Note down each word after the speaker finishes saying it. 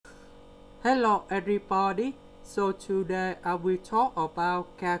Hello everybody, so today I will talk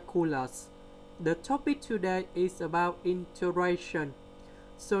about calculus. The topic today is about integration.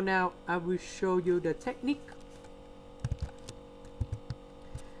 So now I will show you the technique.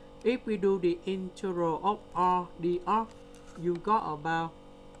 If we do the integral of r dr, you got about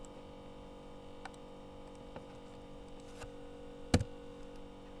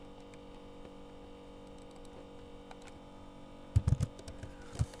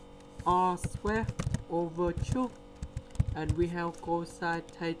r squared over 2 and we have cosine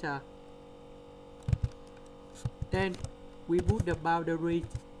theta. Then we put the boundary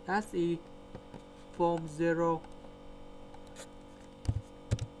as e from 0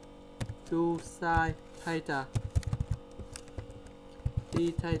 to sine theta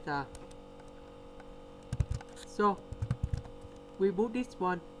d theta. So we put this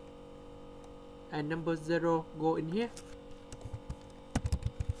one and number 0 go in here.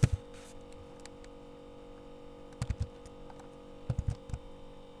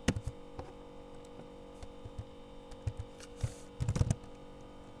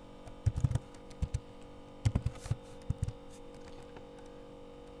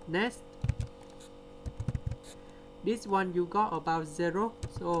 Next, this one you got about 0,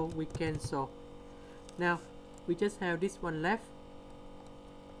 so we cancel. Now we just have this one left.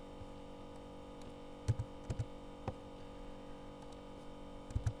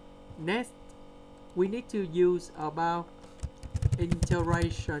 Next, we need to use about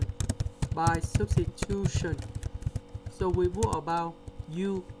integration by substitution. So we put about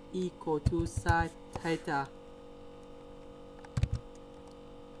u equal to sine theta.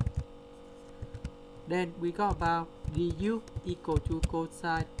 Then we got about du equal to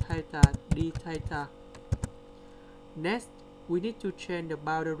cosine theta d theta. Next, we need to change the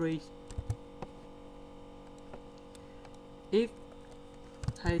boundaries. If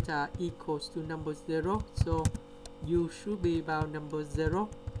theta equals to number 0, so u should be about number 0.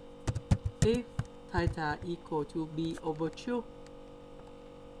 If theta equal to b over 2,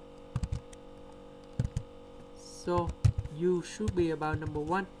 so u should be about number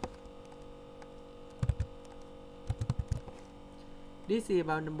 1. This is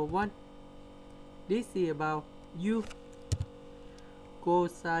about number 1. This is about u.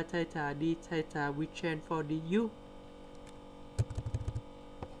 Cosine theta d theta, we change for the u.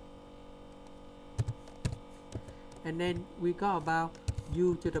 And then we got about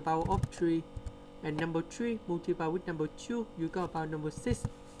u to the power of 3. And number 3 multiplied with number 2, you got about number 6.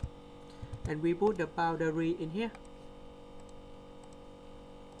 And we put the boundary in here.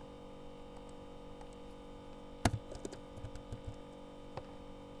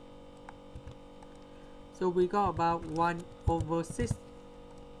 So we got about 1 over 6.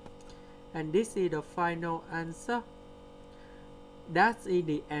 And this is the final answer. That's in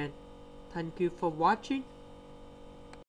the end. Thank you for watching.